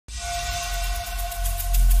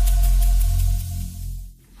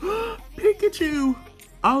Pikachu!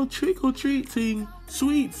 Our trick-or-treating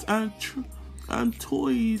sweets and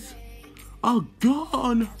toys are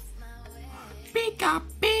gone. Pika,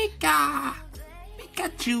 Pika!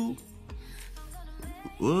 Pikachu!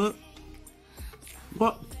 What?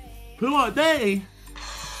 What? Who are they?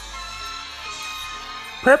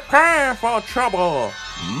 Prepare for trouble.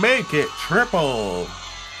 Make it triple.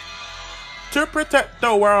 To protect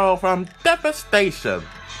the world from devastation.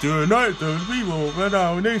 To unite the people of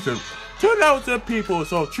our nation. To know the people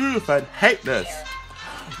so truth and hateness.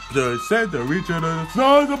 To send the region of the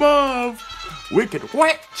stars above. Wicked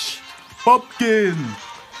witch. Pumpkin.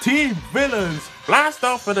 Team villains. Blast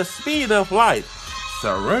off at the speed of light.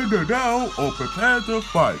 Surrender now or prepare to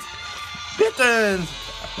fight. Kittens.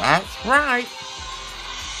 That's right.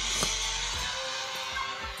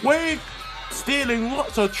 We're stealing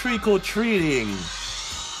lots of trick-or-treating.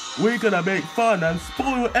 We're gonna make fun and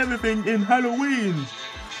spoil everything in Halloween.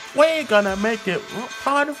 We're gonna make it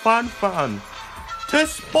fun, fun, fun. To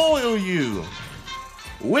spoil you.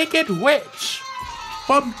 Wicked Witch.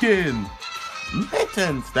 Pumpkin.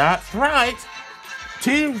 Mittens, that's right.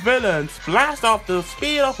 Team villains blast off the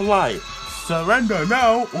speed of light. Surrender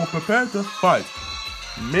now or prepare to fight.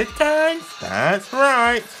 Mittens, that's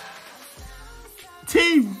right.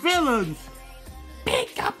 Team villains!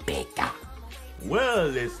 Pika Pika!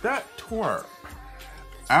 Well, it's that twerp.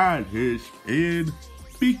 And his kid,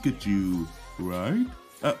 Pikachu, right?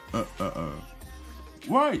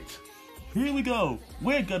 Right. Here we go.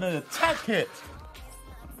 We're gonna attack it.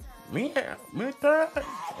 Meow,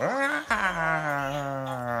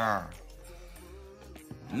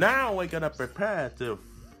 now we're gonna prepare to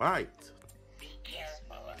fight.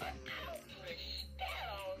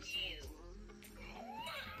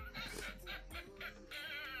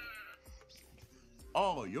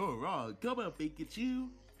 Oh, you're wrong. Come on, Pikachu.